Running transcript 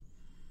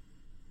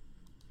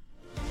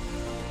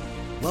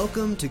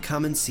Welcome to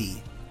Come and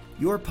See,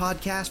 your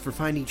podcast for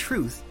finding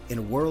truth in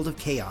a world of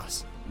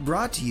chaos.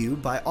 Brought to you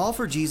by All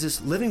for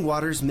Jesus Living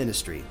Waters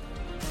Ministry.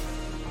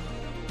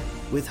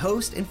 With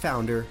host and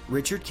founder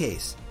Richard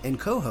Case and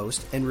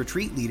co-host and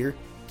retreat leader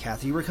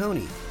Kathy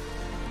Riccone.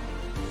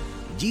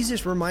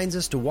 Jesus reminds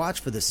us to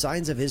watch for the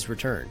signs of his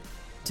return.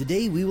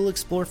 Today we will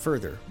explore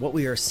further what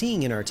we are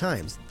seeing in our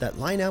times that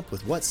line up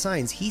with what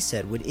signs he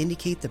said would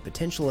indicate the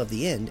potential of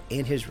the end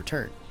and his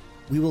return.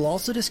 We will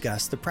also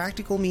discuss the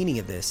practical meaning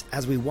of this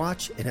as we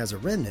watch and as a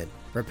remnant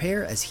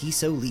prepare as he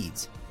so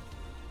leads.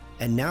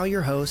 And now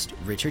your host,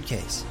 Richard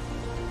Case.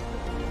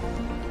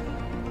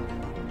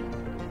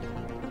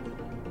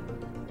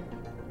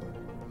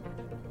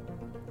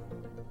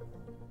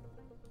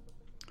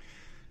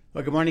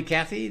 Well, good morning,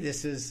 Kathy.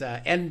 This is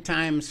End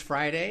Times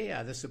Friday.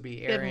 This will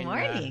be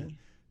airing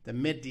the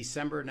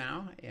mid-December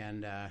now,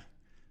 and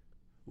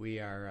we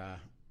are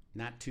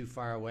not too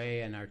far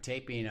away in our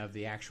taping of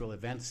the actual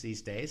events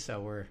these days.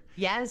 So we're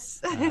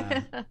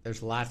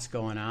there's lots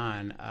going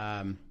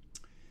on.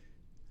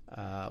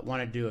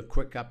 Want to do a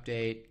quick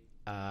update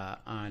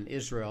on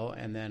Israel,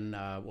 and then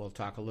we'll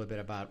talk a little bit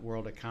about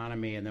world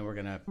economy, and then we're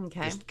going to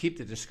just keep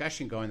the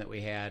discussion going that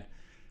we had,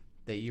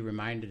 that you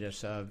reminded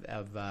us of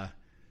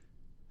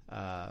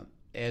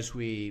as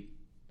we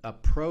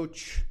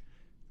approach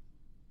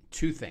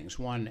two things.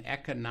 One,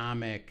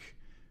 economic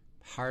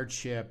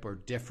hardship or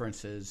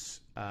differences.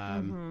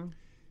 Are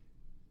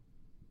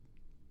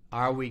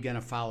we going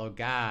to follow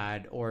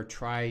God or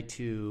try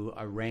to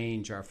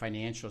arrange our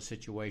financial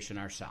situation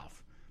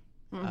ourselves?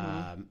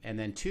 And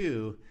then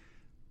two,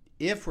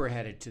 if we're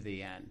headed to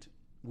the end,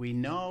 we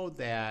know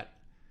that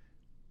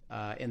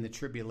in the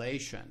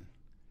tribulation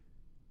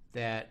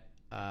that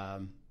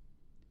and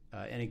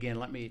again,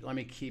 let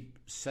me keep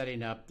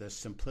setting up the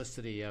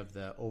simplicity of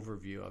the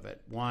overview of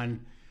it.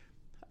 One,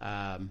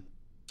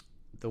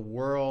 the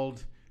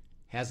world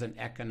has an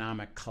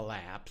economic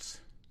collapse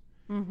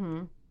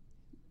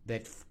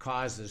that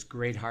causes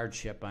great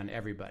hardship on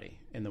everybody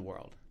in the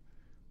world.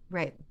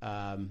 Right.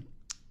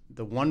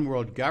 The one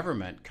world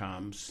government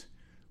comes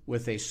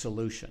with a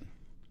solution.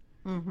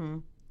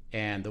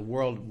 And the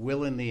world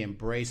willingly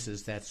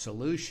embraces that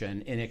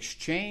solution in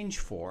exchange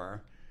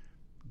for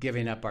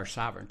giving up our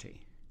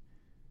sovereignty.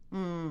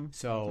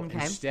 So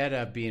instead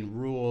of being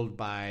ruled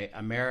by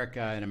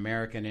America and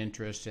American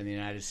interests in the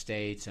United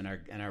States and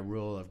our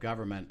rule of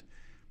government,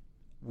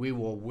 we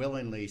will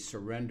willingly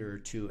surrender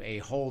to a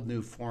whole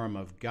new form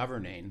of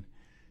governing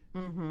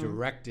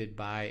directed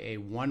by a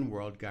one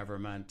world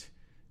government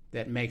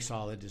that makes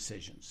all the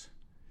decisions.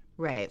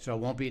 Right. So it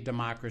won't be a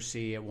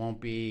democracy. It won't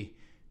be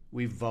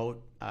we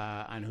vote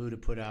on who to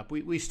put up.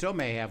 We still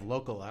may have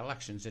local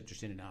elections,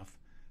 interesting enough.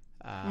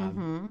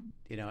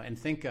 You know, and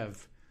think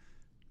of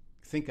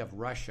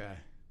Russia,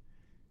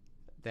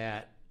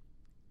 that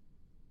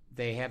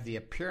they have the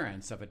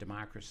appearance of a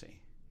democracy.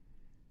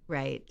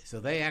 Right. So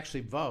they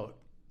actually vote,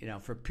 you know,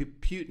 for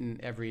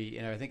Putin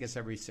I think it's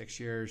every 6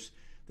 years,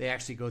 they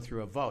actually go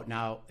through a vote.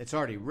 Now, it's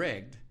already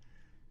rigged,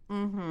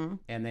 and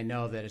they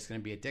know that it's going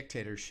to be a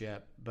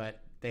dictatorship,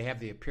 but they have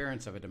the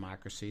appearance of a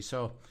democracy.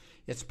 So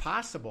it's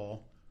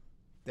possible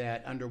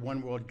that under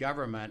one world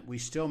government, we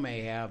still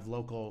may have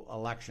local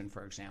election,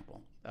 for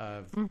example,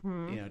 of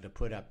to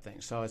put up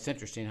things. So it's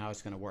interesting how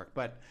it's going to work,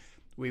 but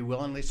we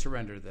willingly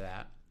surrender to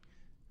that,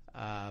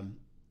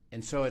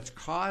 and so it's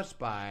caused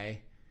by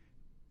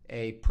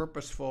a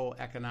purposeful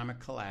economic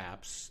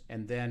collapse,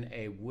 and then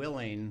a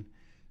willing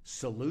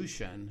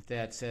solution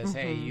that says,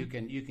 "Hey, you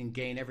can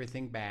gain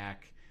everything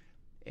back,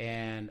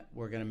 and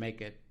we're going to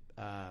make it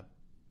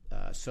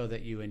so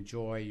that you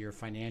enjoy your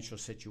financial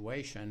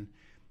situation."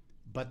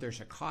 But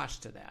there's a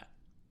cost to that.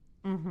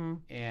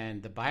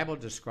 And the Bible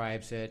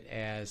describes it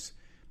as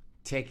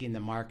taking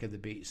the mark of the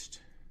beast.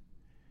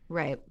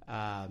 Right.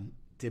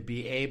 To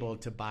be able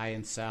to buy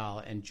and sell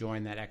and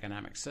join that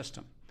economic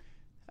system.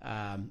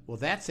 Well,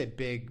 that's a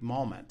big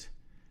moment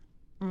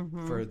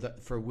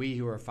for we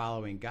who are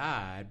following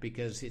God,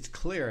 because it's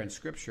clear in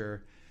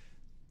Scripture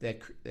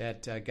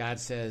that God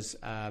says,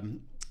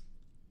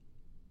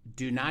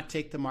 do not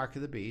take the mark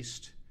of the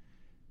beast.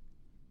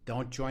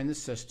 Don't join the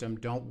system.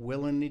 Don't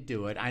willingly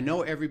do it. I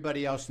know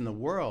everybody else in the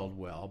world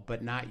will,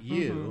 but not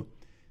you,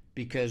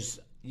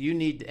 because you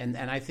need, and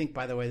I think,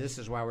 by the way, this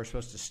is why we're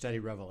supposed to study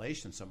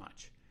Revelation so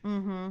much,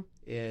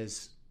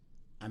 is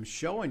I'm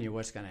showing you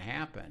what's going to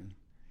happen,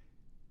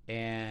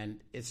 and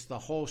it's the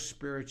whole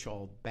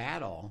spiritual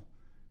battle.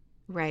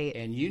 Right.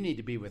 And you need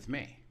to be with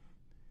me.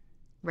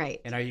 Right.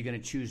 And are you going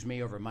to choose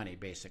me over money,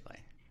 basically?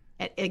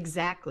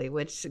 Exactly,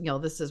 which,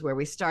 this is where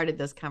we started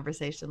this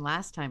conversation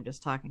last time,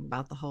 just talking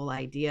about the whole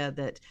idea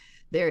that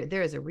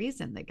there is a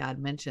reason that God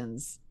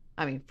mentions,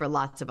 I mean, for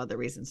lots of other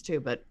reasons too,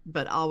 but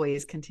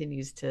always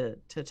continues to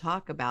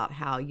talk about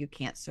how you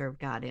can't serve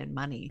God and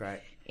money.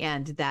 Right.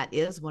 And that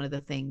is one of the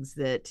things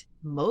that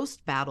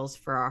most battles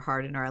for our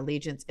heart and our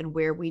allegiance, and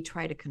where we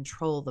try to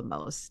control the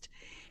most.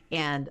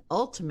 And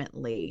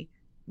ultimately,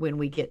 when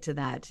we get to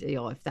that,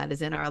 if that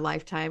is in our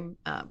lifetime,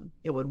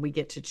 when we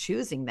get to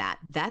choosing that,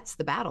 that's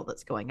the battle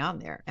that's going on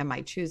there. Am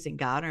I choosing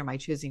God, or am I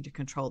choosing to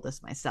control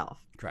this myself?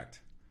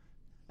 Correct.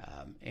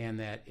 And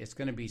that it's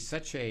going to be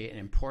such an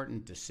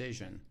important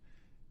decision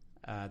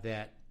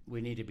that we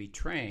need to be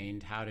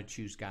trained how to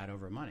choose God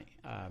over money,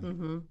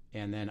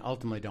 and then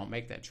ultimately don't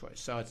make that choice.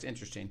 So it's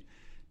interesting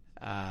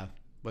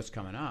what's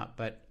coming up.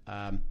 But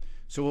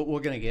so we're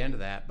going to get into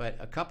that. But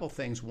a couple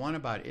things. One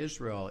about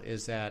Israel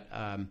is that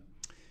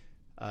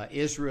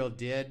Israel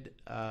did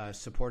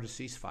support a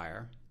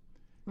ceasefire.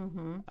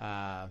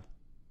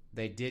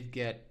 They did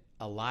get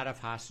a lot of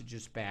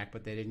hostages back,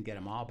 but they didn't get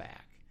them all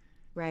back.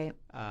 Right.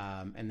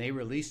 And they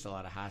released a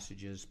lot of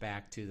hostages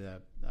back to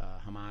the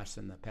Hamas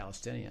and the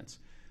Palestinians.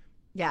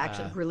 Yeah,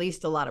 actually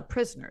released a lot of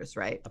prisoners,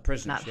 right?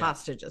 Prisoners, not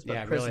hostages, but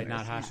prisoners. Really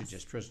not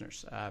hostages,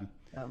 prisoners.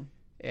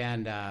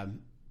 And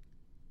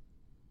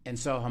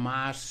so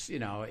Hamas,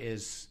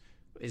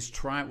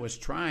 was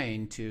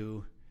trying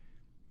to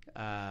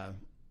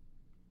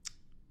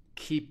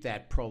keep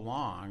that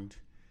prolonged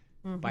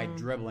by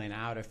dribbling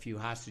out a few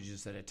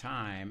hostages at a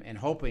time, and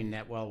hoping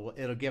that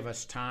it'll give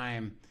us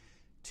time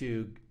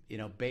to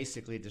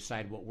basically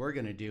decide what we're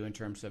going to do in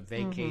terms of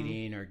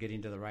vacating or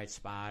getting to the right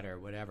spot or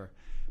whatever.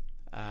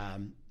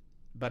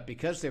 But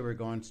because they were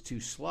going too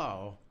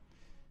slow,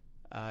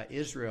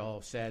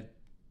 Israel said,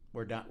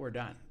 "We're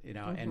done,"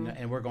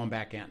 and we're going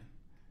back in.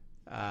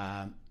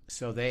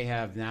 So they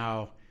have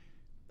now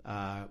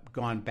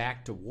gone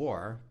back to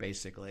war.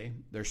 Basically,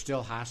 there's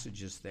still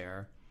hostages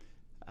there.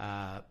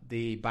 By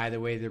the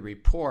way, the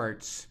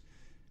reports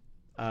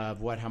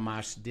of what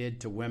Hamas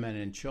did to women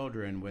and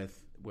children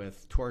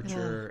with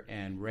torture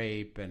and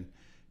rape, and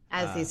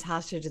as these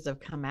hostages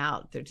have come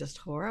out, they're just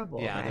horrible.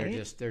 Yeah,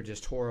 right? they're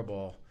just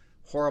horrible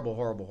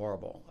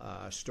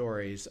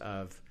stories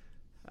of,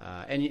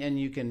 and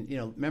you can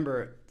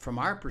remember from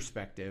our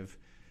perspective,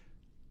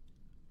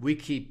 we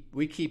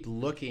keep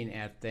looking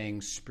at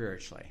things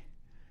spiritually.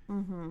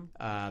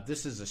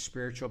 This is a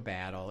spiritual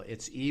battle.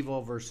 It's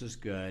evil versus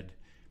good,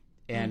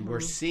 and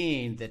we're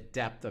seeing the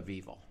depth of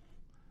evil.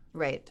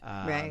 Right.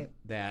 Right.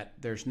 That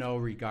there's no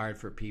regard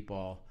for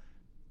people.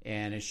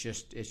 And it's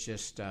just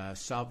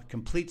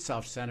complete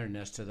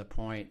self-centeredness to the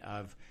point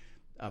of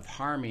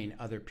harming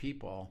other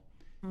people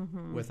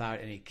without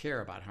any care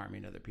about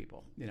harming other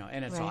people.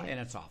 And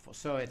it's awful.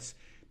 So it's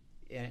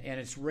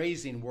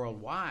raising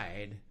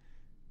worldwide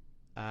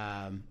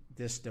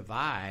this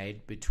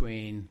divide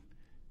between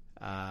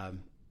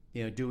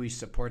do we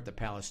support the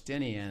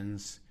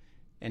Palestinians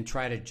and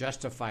try to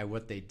justify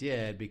what they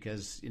did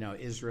because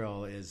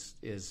Israel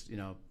is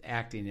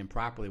acting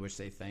improperly, which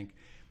they think.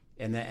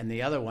 And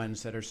the other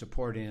ones that are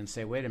supporting and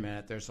say, wait a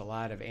minute, there's a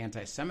lot of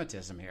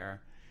anti-Semitism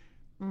here,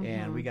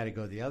 and we got to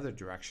go the other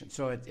direction.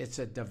 So it's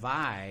a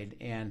divide.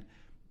 And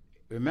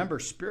remember,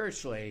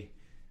 spiritually,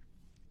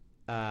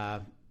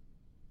 when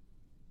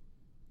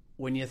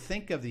you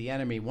think of the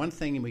enemy, one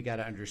thing we got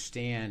to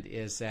understand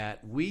is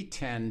that we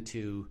tend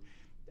to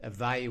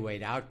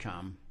evaluate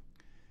outcome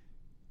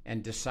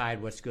and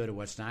decide what's good or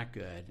what's not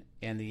good.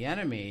 And the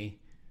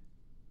enemy,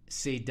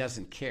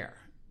 doesn't care.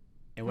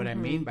 And what I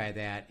mean by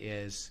that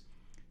is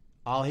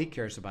all he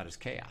cares about is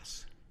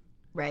chaos.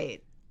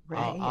 Right.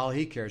 All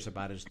he cares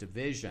about is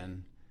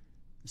division,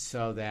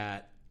 so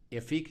that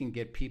if he can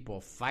get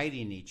people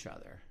fighting each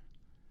other,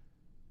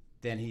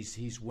 then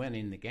he's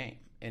winning the game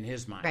in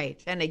his mind.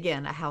 Right. And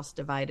again, a house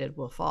divided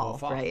will fall.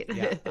 Right.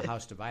 Yeah, a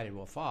house divided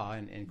will fall,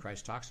 and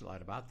Christ talks a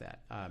lot about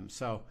that.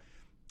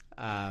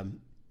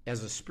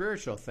 As a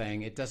spiritual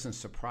thing, it doesn't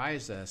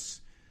surprise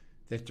us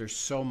that there's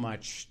so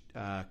much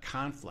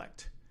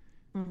conflict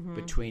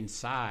between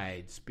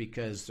sides,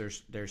 because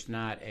there's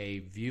not a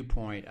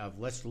viewpoint of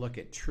let's look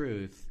at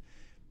truth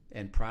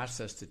and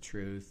process the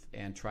truth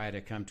and try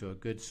to come to a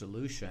good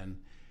solution.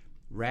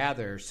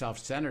 Rather,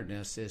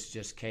 self-centeredness is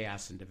just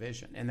chaos and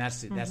division, and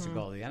that's the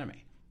goal of the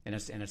enemy, and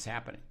it's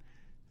happening.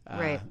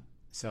 Right.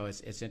 So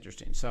it's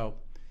interesting. So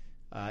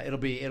it'll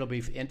be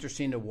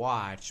interesting to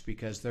watch,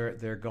 because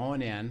they're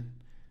going in.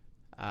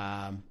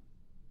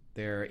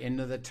 They're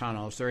into the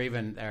tunnels.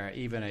 Even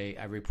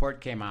a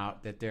report came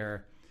out that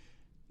they're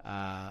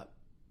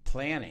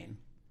planning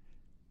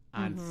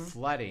on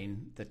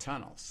flooding the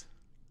tunnels.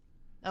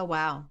 Oh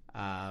wow!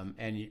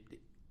 And you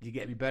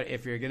better,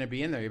 if you're going to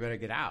be in there, you better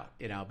get out,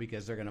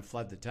 because they're going to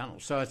flood the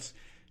tunnels. So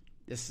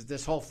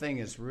this whole thing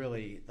is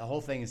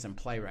in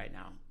play right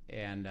now,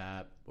 and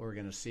we're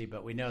going to see.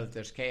 But we know that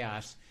there's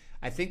chaos.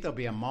 I think there'll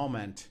be a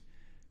moment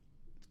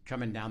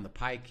coming down the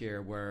pike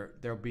here where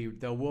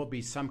there will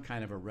be some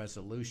kind of a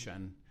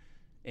resolution,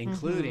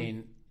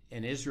 including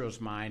in Israel's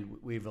mind,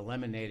 we've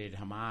eliminated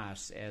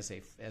Hamas as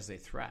a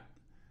threat.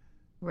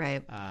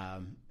 Right.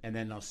 And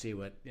then they'll see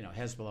what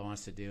Hezbollah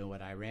wants to do and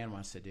what Iran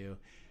wants to do.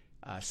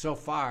 So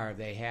far,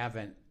 they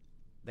haven't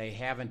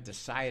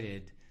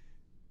decided,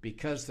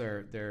 because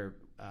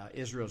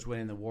Israel's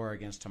winning the war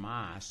against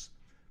Hamas.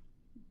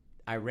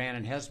 Iran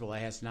and Hezbollah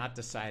has not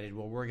decided,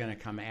 well, we're going to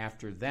come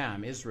after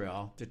them,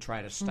 Israel, to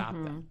try to stop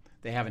them.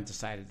 They haven't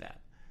decided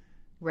that.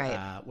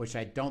 Right. Which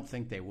I don't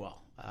think they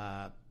will.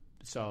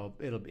 So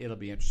it'll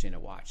be interesting to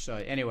watch. So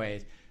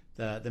anyway,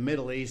 the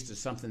Middle East is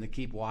something to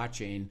keep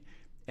watching,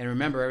 and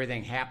remember,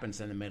 everything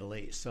happens in the Middle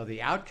East. So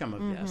the outcome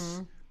of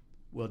this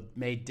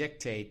may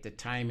dictate the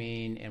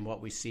timing and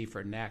what we see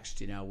for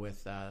next.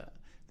 With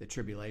the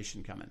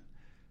tribulation coming.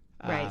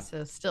 Right.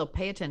 So still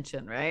pay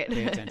attention, right?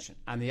 Pay attention.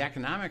 On the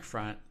economic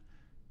front,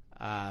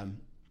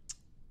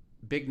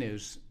 big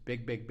news,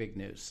 big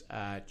news.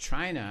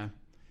 China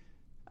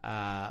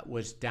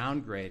was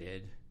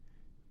downgraded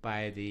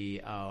by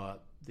the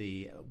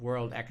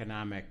World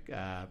Economic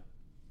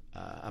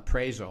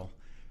Appraisal,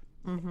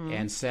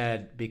 and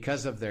said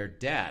because of their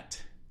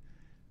debt,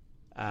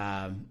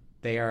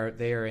 they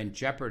are in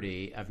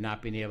jeopardy of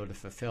not being able to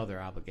fulfill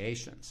their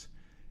obligations.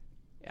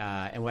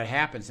 And what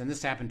happens, and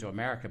this happened to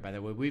America, by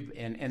the way, we've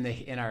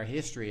in our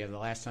history of the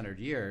last 100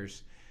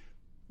 years,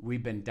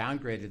 we've been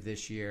downgraded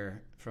this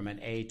year from an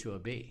A to a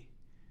B.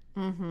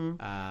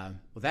 Well,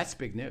 that's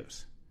big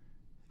news,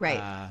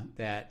 right?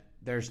 That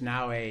there's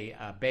now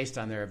based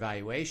on their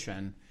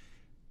evaluation,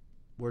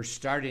 they're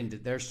starting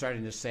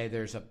to say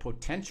there's a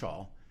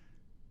potential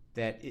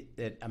that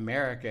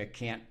America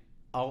can't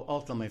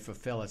ultimately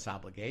fulfill its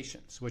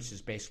obligations, which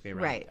is basically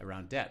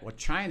around debt. Well,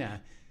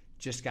 China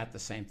just got the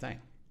same thing,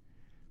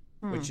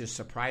 which is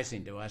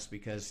surprising to us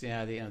because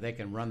they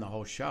can run the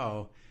whole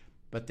show,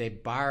 but they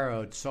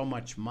borrowed so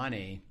much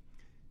money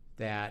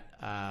that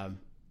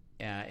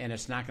and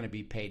it's not going to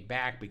be paid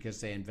back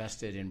because they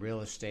invested in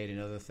real estate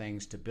and other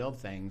things to build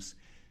things,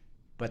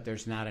 but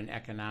there's not an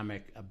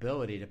economic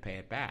ability to pay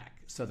it back.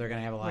 So they're going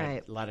to have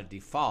a lot of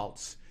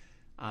defaults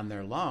on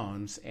their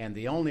loans, and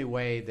the only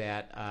way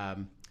that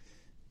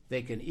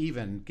they can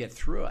even get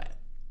through it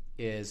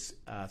is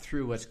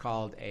through what's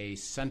called a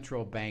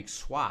central bank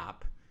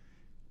swap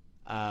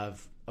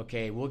of,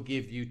 okay, we'll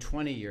give you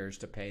 20 years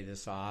to pay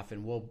this off,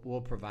 and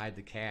we'll provide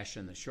the cash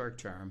in the short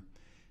term.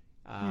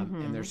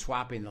 And they're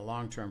swapping the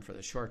long term for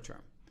the short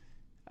term.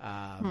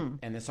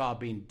 And it's all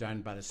being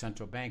done by the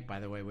central bank, by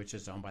the way, which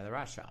is owned by the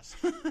Rothschilds.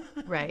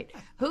 Right.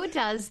 Who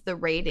does the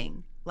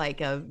rating? Like,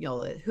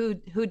 who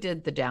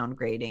did the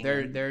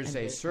downgrading? There's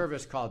a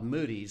service called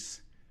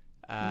Moody's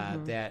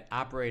that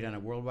operate on a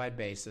worldwide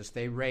basis.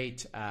 They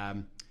rate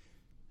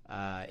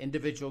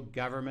individual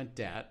government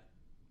debt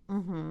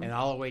and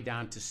all the way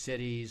down to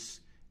cities,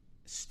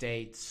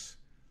 states,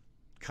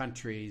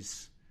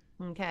 countries.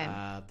 Okay.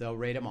 They'll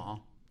rate them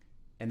all.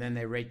 And then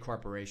they rate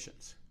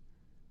corporations.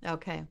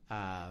 Okay.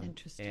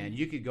 Interesting. And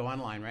you could go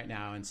online right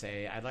now and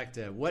say,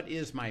 what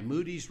is my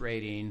Moody's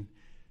rating?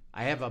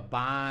 I have a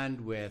bond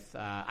with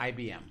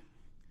IBM.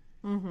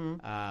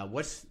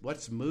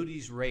 What's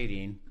Moody's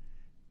rating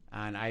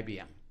on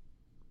IBM?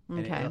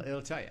 And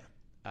it'll tell you.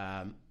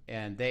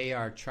 And they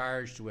are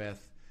charged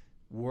with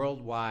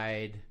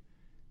worldwide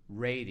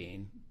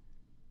rating.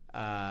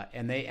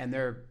 And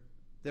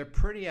they're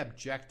pretty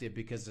objective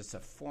because it's a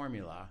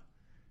formula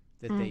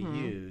that they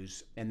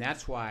use, and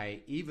that's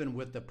why even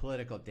with the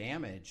political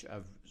damage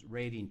of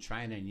rating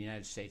China and the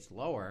United States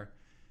lower,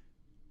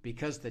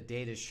 because the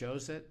data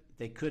shows it,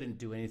 they couldn't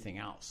do anything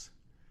else.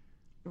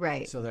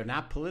 Right. So they're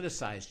not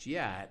politicized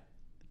yet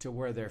to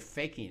where they're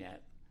faking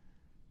it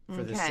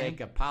for the sake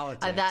of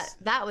politics.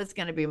 That was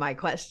going to be my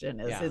question.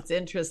 It's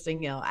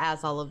interesting,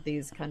 as all of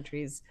these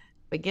countries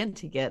begin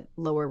to get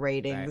lower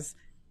ratings,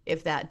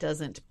 if that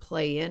doesn't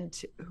play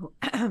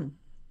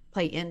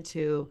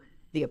into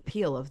the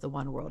appeal of the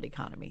one world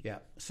economy. Yeah.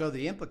 So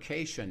the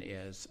implication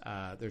is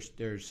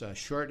there's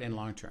short and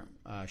long term.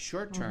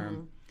 Short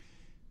term,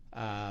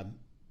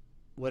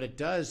 what it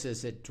does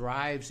is it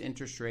drives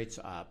interest rates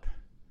up.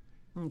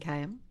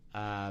 Okay.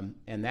 And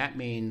that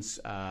means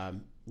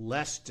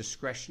less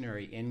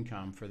discretionary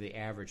income for the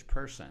average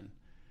person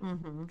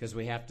because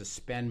we have to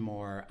spend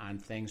more on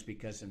things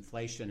because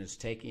inflation is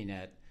taking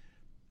it.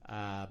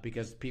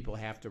 Because people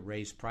have to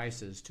raise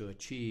prices to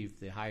achieve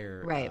the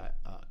higher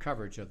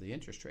coverage of the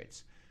interest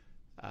rates,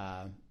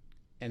 and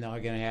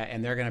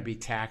they're going to be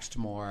taxed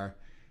more.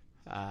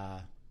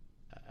 I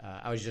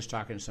was just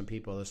talking to some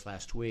people this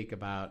last week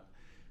about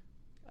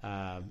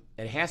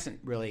it hasn't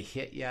really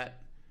hit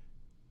yet,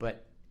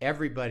 but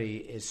everybody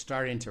is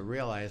starting to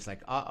realize,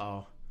 like,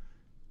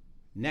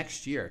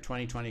 next year,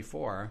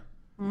 2024,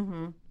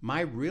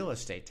 my real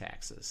estate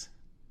taxes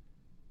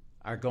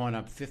are going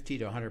up 50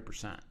 to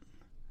 100%.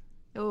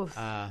 Oof.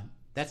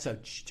 That's a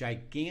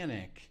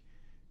gigantic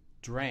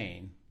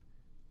drain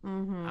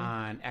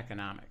on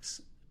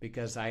economics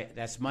because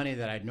that's money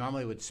that I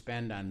normally would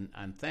spend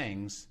on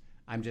things.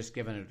 I'm just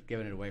giving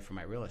it away for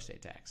my real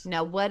estate tax.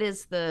 Now, what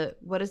is the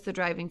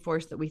driving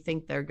force that we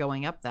think they're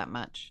going up that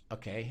much?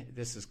 Okay,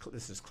 this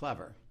is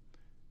clever.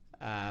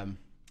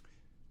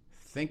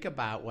 Think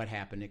about what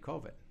happened in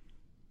COVID.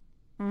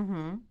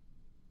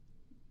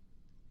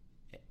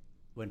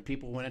 When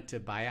people went to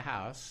buy a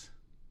house,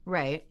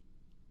 right?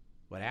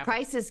 What happened?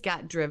 Prices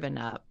got driven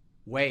up.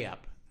 Way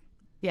up.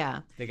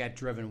 Yeah. They got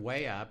driven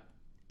way up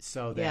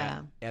so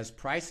that as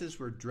prices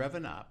were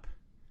driven up,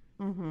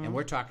 and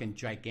we're talking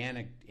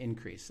gigantic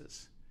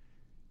increases.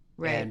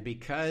 Right. And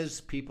because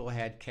people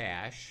had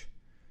cash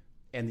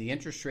and the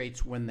interest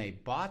rates when they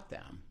bought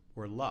them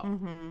were low.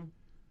 Mm-hmm.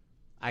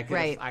 I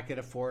could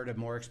afford a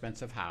more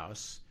expensive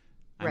house.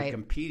 I'm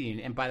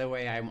competing, and by the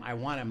way, I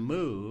want to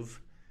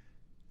move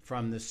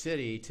from the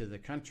city to the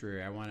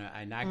country.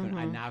 I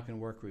now can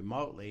work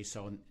remotely,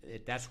 so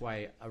that's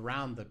why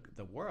around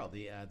the world,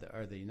 the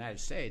United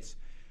States,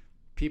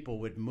 people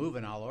would move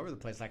in all over the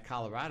place. Like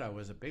Colorado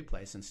was a big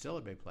place and still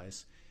a big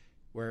place,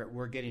 where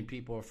we're getting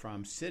people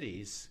from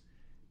cities,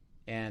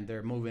 and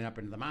they're moving up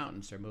into the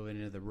mountains. They're moving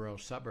into the rural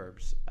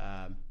suburbs,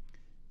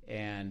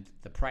 and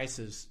the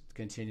prices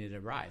continue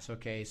to rise.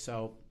 Okay,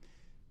 so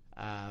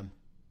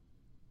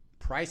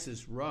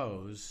prices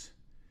rose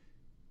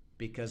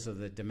because of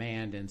the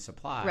demand and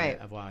supply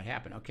of what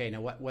happened. Okay,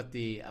 now what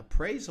the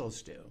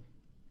appraisals do,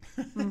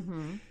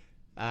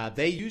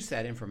 they use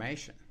that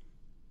information.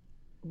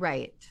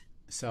 Right.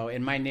 So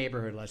in my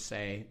neighborhood, let's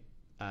say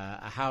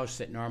a house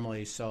that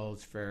normally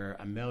sells for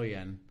 $1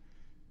 million,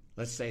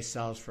 let's say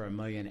sells for $1.8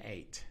 million.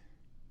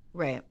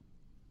 Right.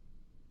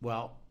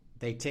 Well,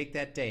 they take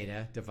that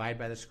data, divide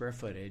by the square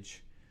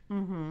footage,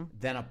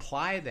 then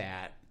apply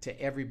that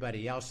to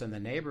everybody else in the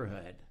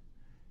neighborhood.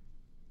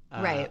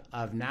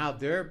 Of now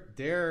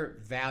their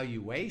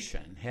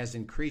valuation has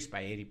increased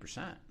by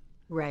 80%.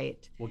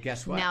 Right. Well,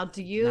 guess what? Now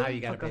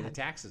you got to pay the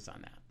taxes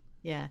on that.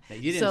 Yeah. Now,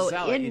 you didn't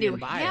sell it. In You New didn't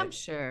buy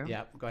Hampshire. it.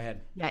 Yep. Go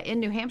ahead. Yeah, in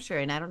New Hampshire,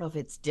 and I don't know if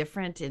it's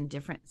different in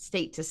different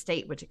state to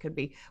state, which it could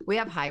be. We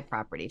have high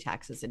property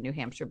taxes in New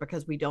Hampshire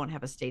because we don't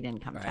have a state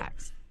income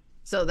tax.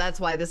 So that's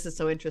why this is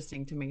so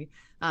interesting to me.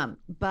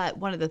 But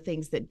one of the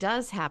things that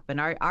does happen,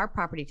 our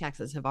property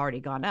taxes have already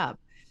gone up.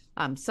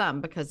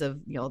 Some because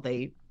of,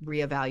 they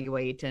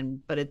reevaluate,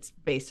 but it's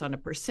based on a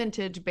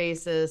percentage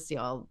basis.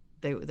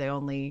 They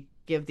only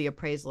give the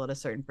appraisal at a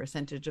certain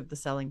percentage of the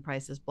selling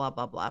prices, blah,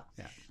 blah, blah.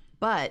 Yeah.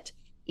 But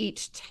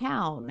each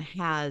town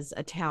has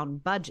a town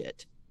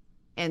budget.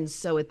 And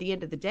so at the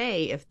end of the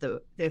day, if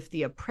the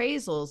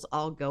appraisals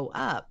all go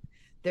up,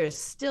 there's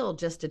still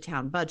just a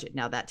town budget.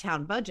 Now that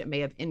town budget may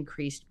have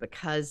increased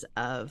because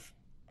of,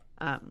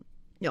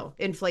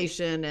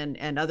 inflation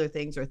and other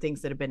things, or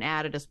things that have been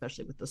added,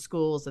 especially with the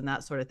schools and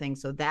that sort of thing.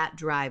 So that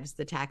drives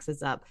the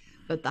taxes up.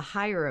 But the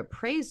higher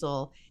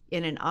appraisal,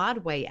 in an odd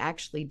way,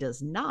 actually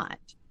does not,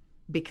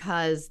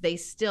 because they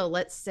still,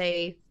 let's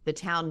say the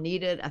town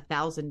needed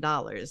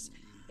 $1,000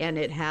 and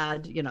it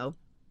had,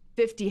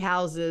 50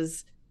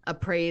 houses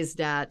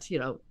appraised at,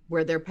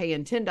 where they're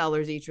paying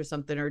 $10 each or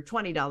something, or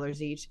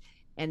 $20 each.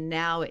 And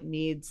now it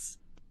needs,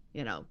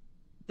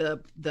 the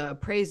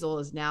appraisal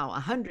is now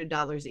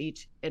 $100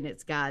 each, and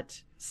it's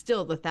got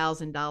still the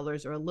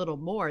 $1,000 or a little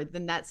more,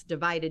 then that's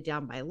divided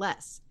down by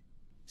less.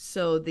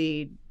 So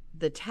the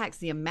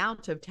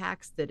amount of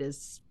tax that is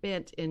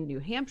spent in New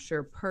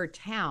Hampshire per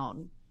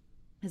town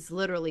is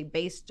literally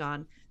based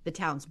on the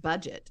town's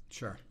budget.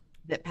 Sure.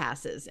 That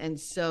passes. And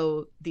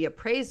so the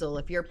appraisal,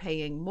 if you're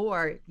paying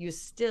more,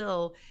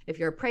 if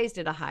you're appraised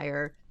at a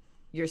higher,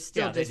 you're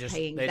still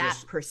paying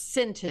that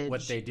percentage,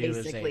 what they do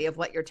basically, of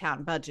what your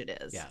town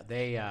budget is.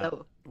 Yeah,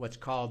 what's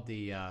called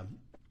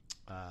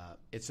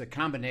it's a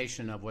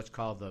combination of what's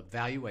called the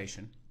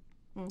valuation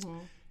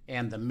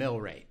and the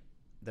mill rate.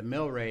 The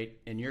mill rate,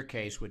 in your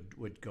case,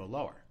 would go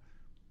lower.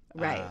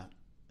 Right.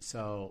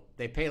 So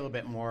they pay a little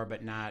bit more,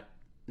 but not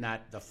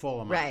the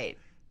full amount. Right.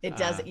 It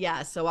does.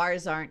 So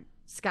ours aren't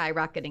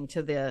skyrocketing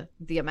to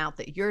the amount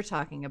that you're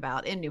talking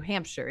about in New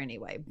Hampshire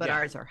anyway, but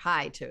ours are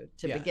high to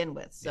begin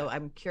with. So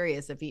I'm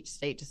curious if each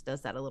state just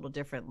does that a little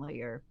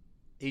differently, or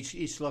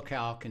each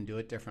locale can do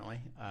it differently.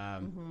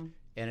 And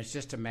it's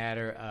just a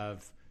matter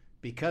of,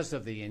 because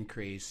of the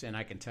increase, and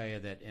I can tell you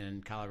that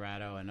in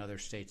Colorado and other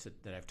states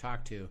that I've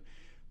talked to,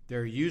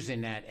 they're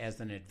using that as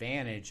an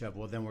advantage of,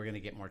 well, then we're going to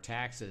get more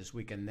taxes.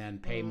 We can then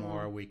pay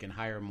more. We can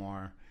hire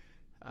more.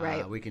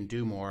 We can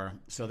do more.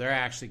 So they're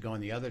actually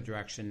going the other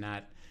direction,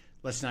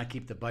 let's not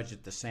keep the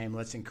budget the same.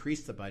 Let's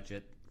increase the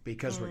budget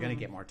because we're going to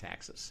get more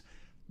taxes.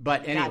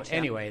 But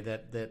anyway,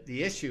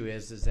 the issue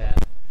is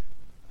that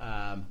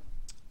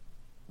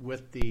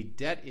with the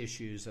debt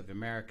issues of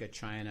America,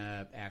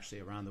 China,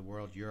 actually around the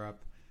world,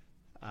 Europe,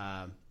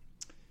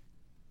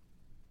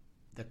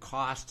 the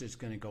cost is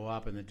going to go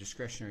up and the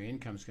discretionary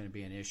income is going to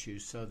be an issue,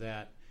 so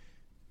that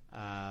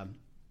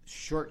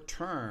short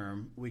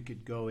term we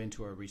could go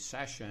into a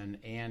recession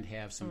and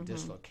have some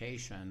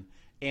dislocation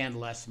and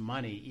less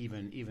money,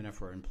 even if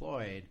we're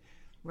employed,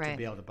 to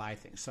be able to buy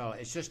things. So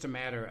it's just a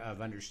matter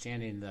of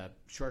understanding the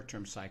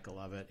short-term cycle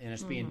of it, and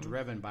it's being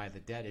driven by the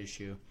debt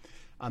issue.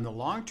 On the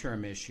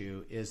long-term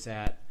issue is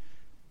that,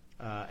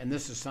 and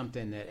this is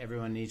something that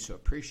everyone needs to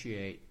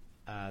appreciate,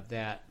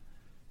 that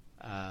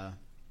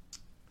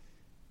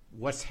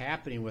what's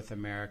happening with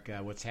America,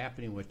 what's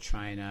happening with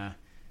China,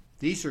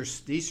 these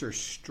are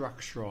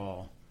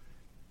structural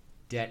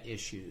debt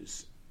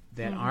issues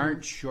that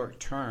aren't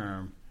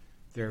short-term.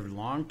 They're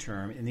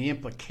long-term, and the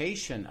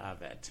implication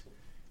of it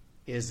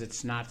is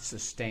it's not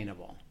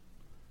sustainable.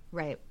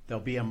 Right.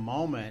 There'll be a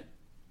moment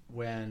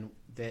when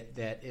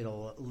that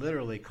it'll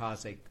literally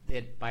cause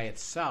it by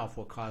itself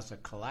will cause a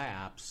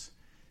collapse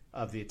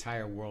of the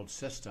entire world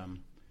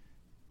system,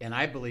 and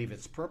I believe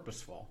it's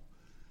purposeful,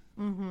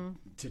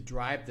 to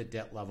drive the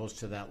debt levels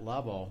to that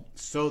level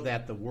so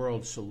that the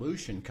world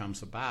solution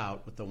comes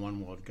about with the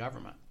one world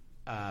government.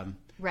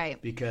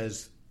 Right.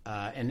 Because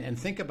and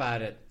think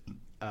about it,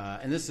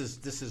 and this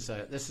is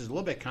a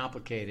little bit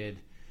complicated,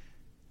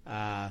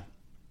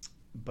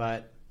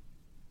 but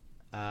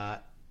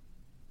and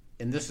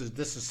this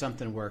is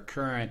something where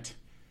current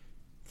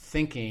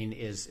thinking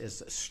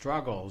is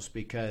struggles,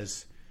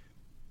 because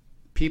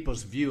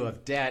people's view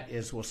of debt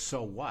is, well,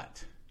 so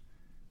what?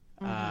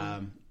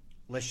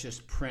 Let's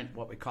just print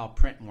what we call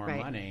print more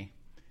money.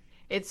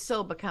 It's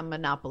so become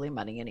monopoly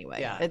money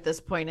anyway at this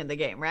point in the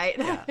game, right?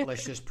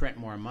 Let's just print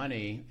more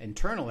money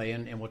internally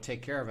and we'll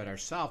take care of it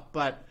ourselves.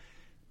 But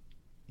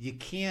you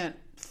can't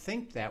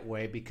think that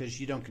way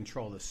because you don't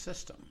control the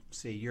system.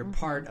 See, you're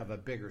part of a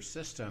bigger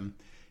system,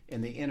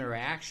 and the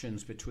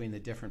interactions between the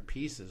different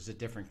pieces, the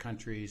different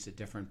countries, the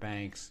different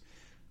banks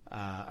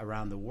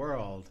around the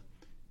world,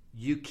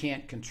 you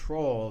can't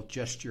control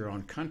just your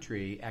own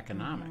country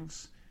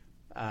economics.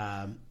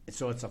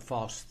 So it's a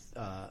false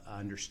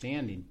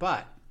understanding.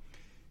 But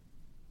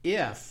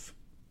if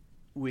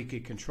we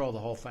could control the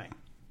whole thing,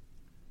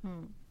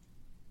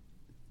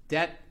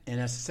 debt, in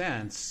a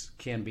sense,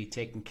 can be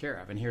taken care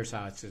of. And here's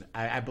how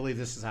I believe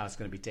this is how it's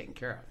going to be taken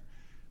care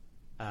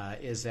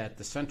of, is that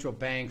the central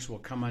banks will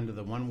come under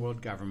the one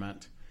world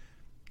government,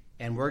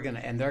 and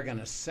they're going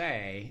to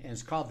say, and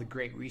it's called the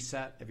Great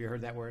Reset. Have you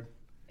heard that word?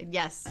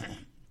 Yes.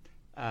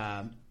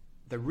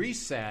 The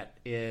reset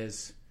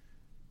is,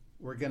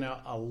 we're going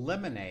to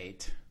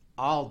eliminate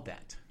all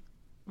debt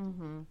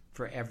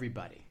for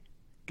everybody,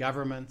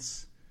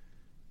 governments,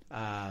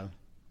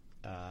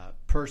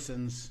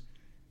 persons,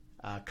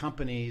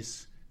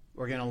 companies.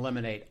 We're going to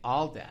eliminate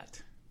all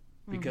debt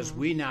because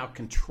we now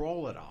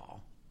control it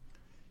all,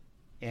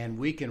 and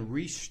we can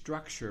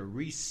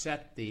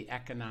reset the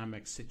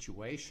economic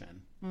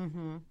situation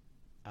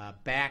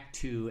back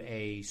to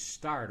a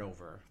start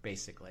over,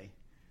 basically,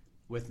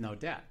 with no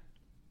debt,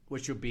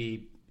 which would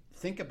be,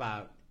 think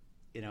about,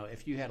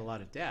 if you had a lot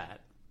of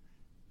debt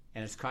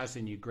and it's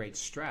causing you great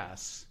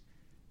stress,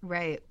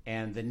 right?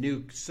 And the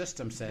new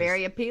system says,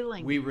 very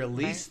appealing. We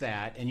release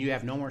that, and you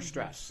have no more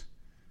stress.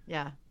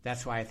 Yeah,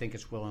 that's why I think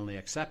it's willingly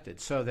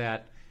accepted. So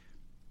that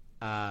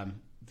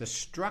the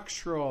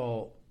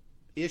structural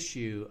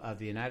issue of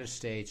the United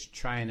States,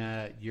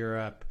 China,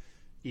 Europe,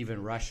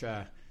 even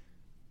Russia,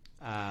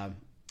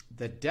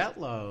 the debt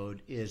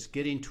load is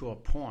getting to a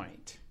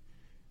point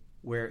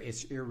where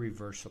it's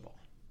irreversible.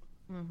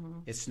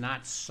 It's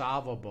not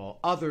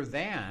solvable other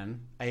than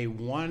a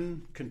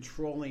one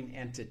controlling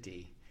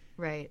entity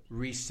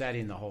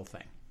resetting the whole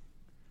thing.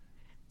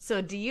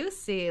 So do you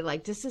see,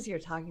 like, just as you're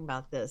talking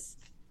about this,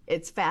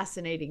 it's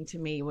fascinating to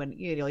me when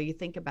you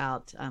think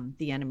about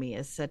the enemy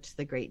as such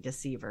the great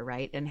deceiver,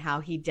 right? And how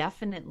he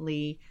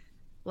definitely,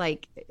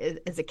 like,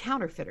 is a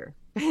counterfeiter,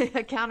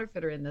 a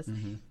counterfeiter in this.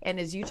 And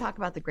as you talk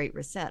about the Great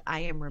Reset, I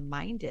am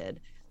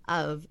reminded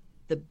of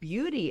the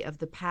beauty of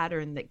the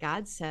pattern that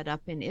God set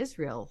up in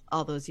Israel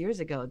all those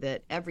years ago,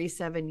 that every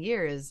 7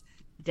 years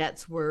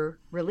debts were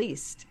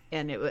released,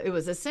 and it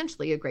was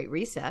essentially a great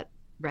reset,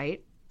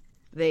 right?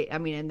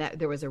 And that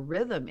there was a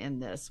rhythm in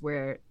this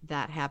where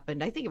that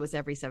happened. I think it was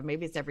every 7,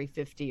 maybe it's every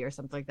 50 or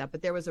something like that,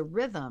 but there was a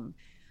rhythm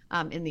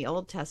in the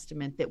Old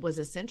Testament that was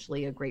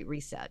essentially a great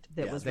reset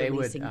that was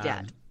releasing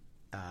debt.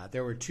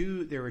 There were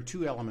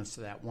two elements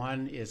to that.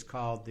 One is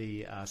called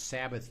the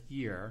Sabbath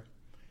year.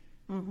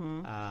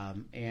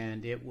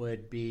 And it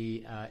would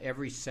be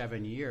every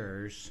 7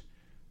 years,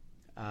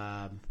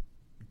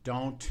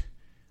 don't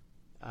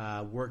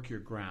work your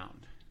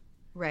ground.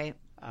 Right.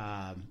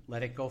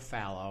 Let it go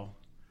fallow.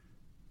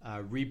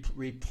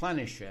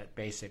 Replenish it,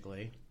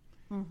 basically.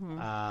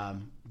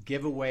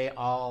 Give away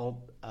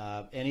all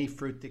any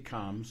fruit that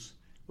comes,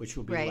 which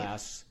will be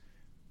less,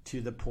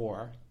 to the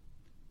poor.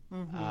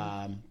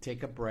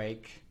 Take a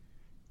break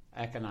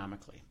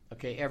economically.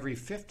 Okay, every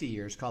 50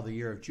 years, called the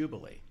year of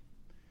Jubilee.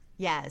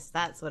 Yes,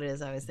 that's what it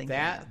is. I was thinking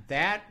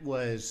that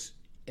was,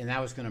 and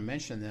I was going to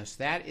mention this,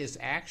 that is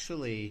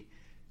actually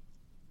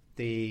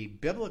the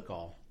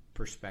biblical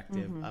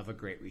perspective of a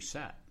great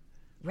reset.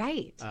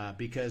 Right.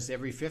 Because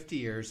every 50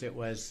 years it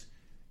was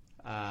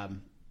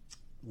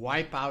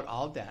wipe out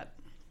all debt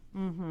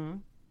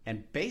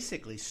and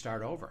basically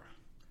start over.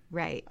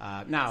 Right.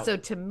 Now, so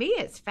to me,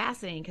 it's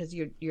fascinating because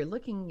you're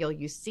looking,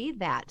 you see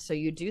that. So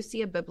you do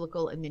see a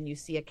biblical, and then you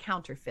see a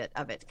counterfeit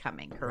of it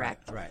coming,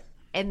 correct? Right.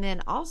 And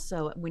then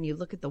also, when you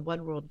look at the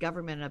one world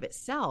government of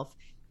itself,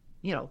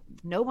 no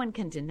one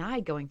can deny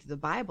going through the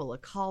Bible a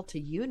call to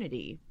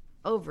unity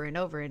over and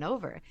over and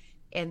over.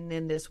 And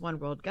then this one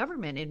world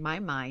government, in my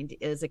mind,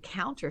 is a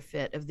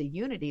counterfeit of the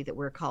unity that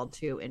we're called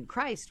to in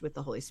Christ with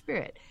the Holy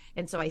Spirit.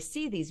 And so I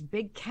see these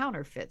big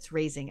counterfeits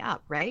raising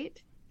up, right?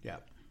 Yeah.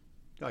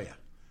 Oh, yeah.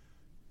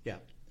 Yeah.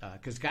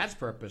 Because God's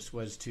purpose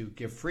was to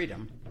give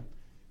freedom.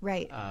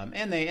 Right.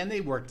 And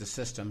they worked the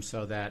system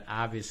so that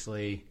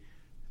obviously,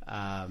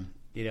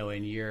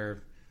 in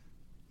year,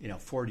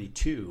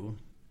 42,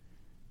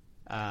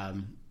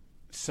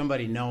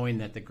 somebody knowing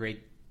that the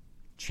Great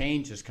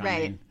change is coming,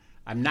 Right.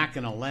 I'm not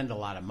going to lend a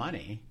lot of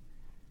money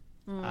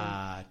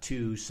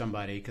to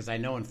somebody because I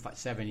know in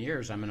 7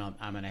 years I'm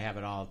gonna have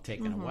it all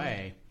taken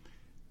away.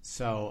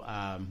 So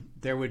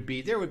there would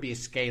be a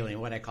scaling,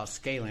 what I call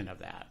scaling of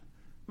that,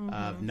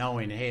 of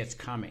knowing, hey, it's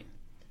coming.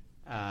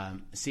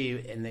 See,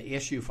 and the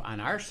issue on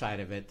our side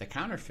of it, the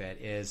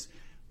counterfeit is,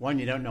 one,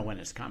 you don't know when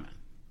it's coming.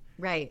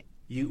 Right.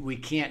 We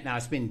can't now.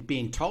 It's been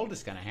being told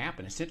it's going to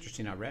happen. It's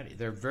interesting already.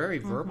 They're very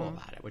verbal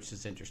about it, which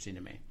is interesting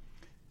to me.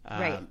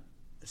 Right.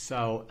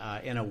 So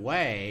in a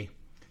way,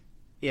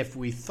 if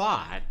we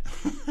thought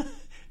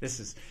this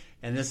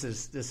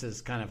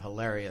is kind of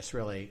hilarious,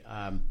 really.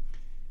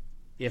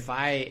 If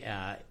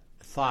I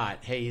thought,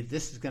 hey,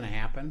 this is going to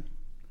happen,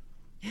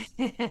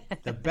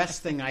 the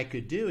best thing I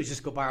could do is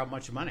just go borrow a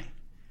bunch of money.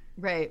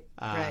 Right.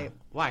 Right.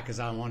 Why? Because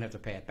I won't have to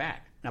pay it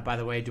back. Now, by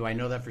the way, do I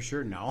know that for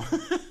sure? No.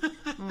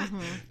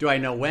 Do I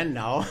know when?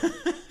 No.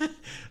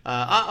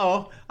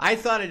 I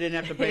thought I didn't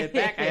have to pay it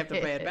back. I have to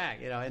pay it back,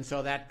 and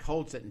so that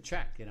holds it in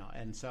check,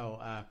 and so,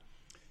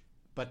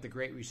 but the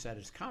Great Reset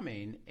is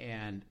coming,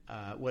 and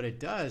what it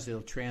does,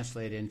 it'll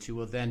translate into,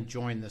 well, then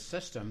join the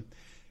system.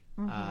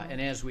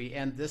 And as we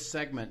end this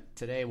segment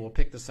today, we'll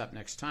pick this up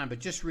next time, but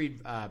just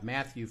read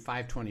Matthew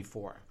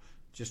 5:24,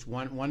 just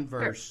one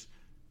verse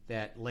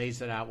that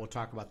lays it out. We'll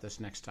talk about this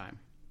next time.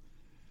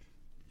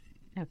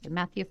 Okay.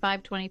 Matthew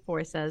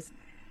 5:24 says,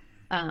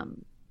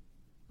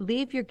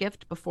 leave your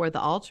gift before the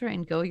altar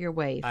and go your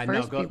way.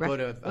 No, go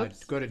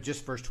to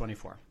just verse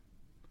 24.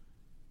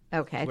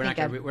 Okay. We're not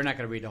going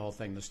to read the whole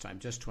thing this time,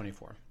 just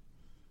 24.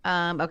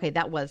 Okay,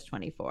 that was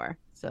 24.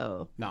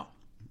 So no,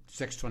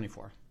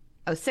 6:24.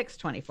 Oh,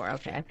 6:24.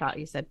 Okay, I thought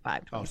you said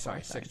 5:24. Oh,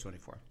 sorry,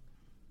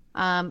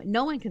 6:24.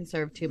 No one can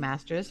serve two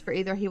masters, for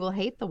either he will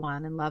hate the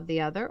one and love the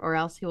other, or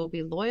else he will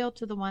be loyal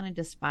to the one and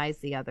despise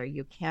the other.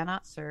 You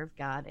cannot serve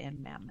God and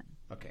mammon.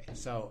 Okay,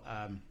 so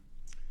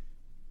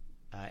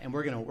and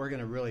we're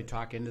gonna really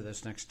talk into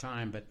this next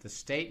time, but the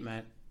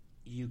statement,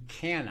 you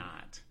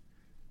cannot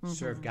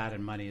serve God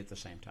and money at the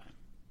same time.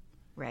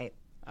 Right.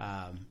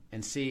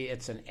 And see,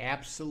 it's an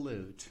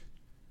absolute,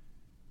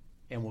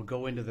 and we'll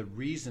go into the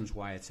reasons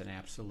why it's an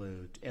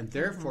absolute, and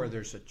therefore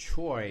there's a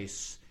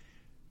choice,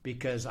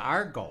 because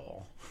our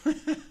goal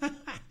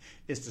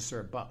is to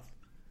serve both.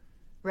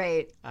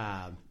 Right.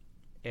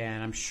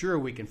 And I'm sure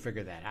we can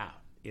figure that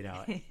out,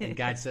 and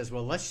God says,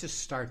 well, let's just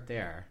start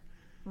there.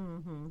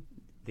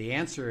 The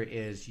answer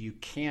is you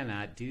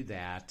cannot do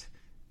that.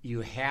 You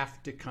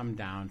have to come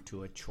down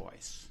to a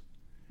choice.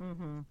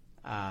 And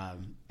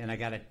I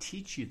got to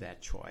teach you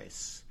that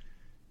choice,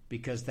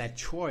 because that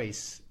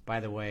choice, by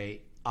the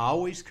way,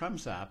 always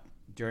comes up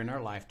during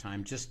our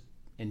lifetime, just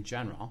in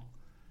general.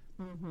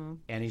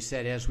 And he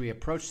said, as we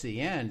approach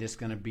the end, it's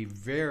going to be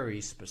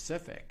very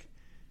specific.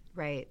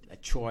 Right. A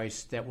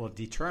choice that will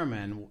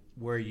determine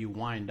where you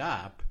wind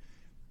up,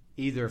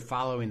 either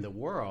following the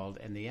world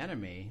and the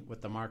enemy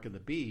with the mark of the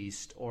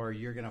beast, or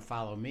you're going to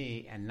follow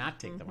me and not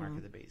take the mark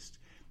of the beast.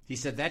 He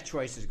said that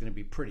choice is going to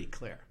be pretty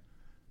clear.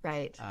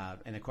 Right.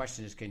 And the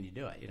question is, can you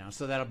do it?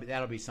 So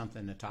that'll be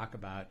something to talk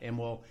about, and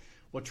we'll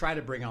try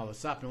to bring all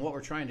this up. And what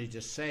we're trying to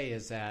just say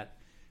is that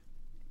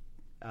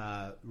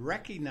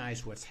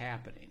recognize what's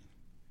happening,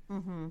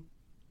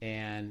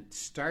 and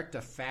start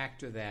to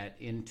factor that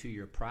into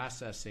your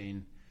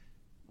processing,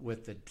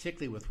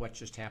 particularly with what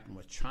just happened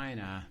with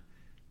China.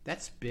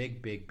 That's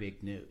big, big,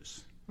 big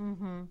news,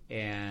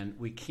 and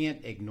we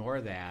can't ignore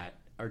that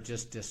or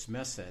just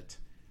dismiss it.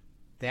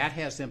 That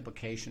has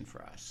implication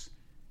for us.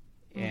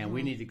 And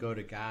we need to go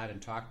to God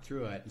and talk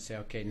through it and say,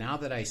 okay, now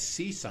that I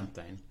see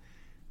something,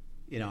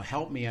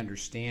 help me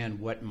understand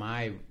what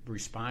my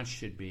response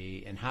should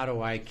be, and how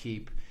do I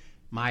keep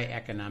my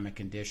economic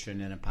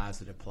condition in a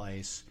positive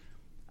place,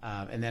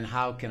 and then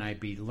how can I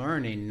be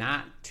learning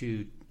not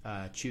to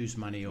choose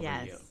money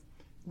over you.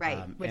 Right,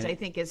 which I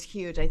think is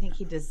huge. I think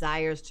he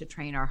desires to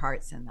train our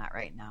hearts in that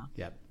right now.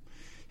 Yep.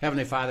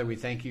 Heavenly Father, we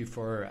thank you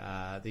for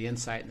the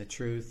insight and the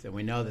truth, and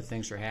we know that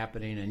things are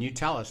happening, and you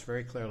tell us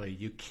very clearly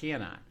you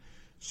cannot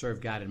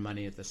serve God and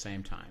money at the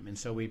same time. And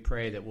so we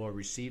pray that we'll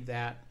receive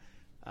that.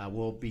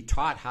 We'll be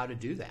taught how to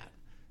do that,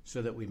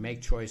 so that we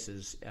make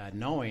choices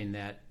knowing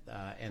that,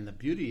 and the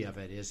beauty of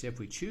it is, if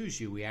we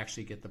choose you, we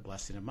actually get the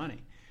blessing of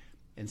money.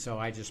 And so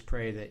I just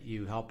pray that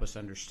you help us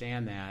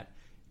understand that,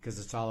 because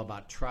it's all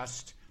about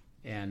trust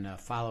and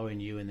following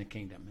you in the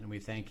kingdom. And we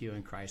thank you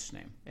in Christ's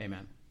name.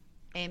 Amen.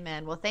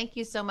 Amen. Well, thank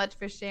you so much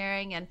for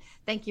sharing, and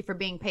thank you for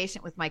being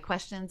patient with my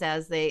questions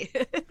as they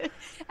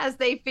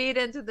feed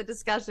into the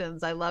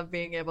discussions. I love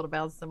being able to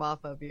bounce them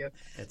off of you.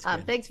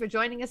 Thanks for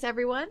joining us,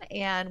 everyone,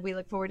 and we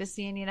look forward to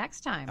seeing you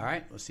next time. All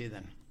right. We'll see you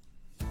then.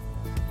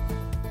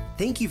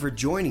 Thank you for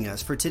joining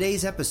us for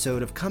today's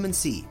episode of Come and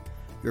See,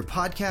 your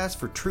podcast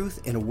for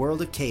truth in a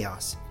world of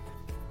chaos.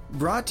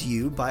 Brought to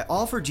you by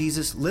All for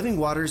Jesus Living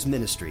Waters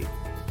Ministry.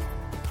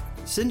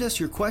 Send us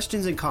your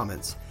questions and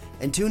comments,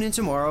 and tune in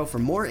tomorrow for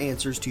more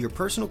answers to your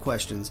personal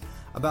questions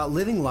about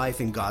living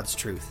life in God's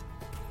truth.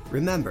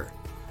 Remember,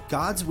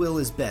 God's will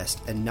is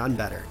best and none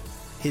better.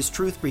 His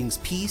truth brings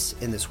peace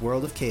in this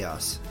world of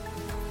chaos.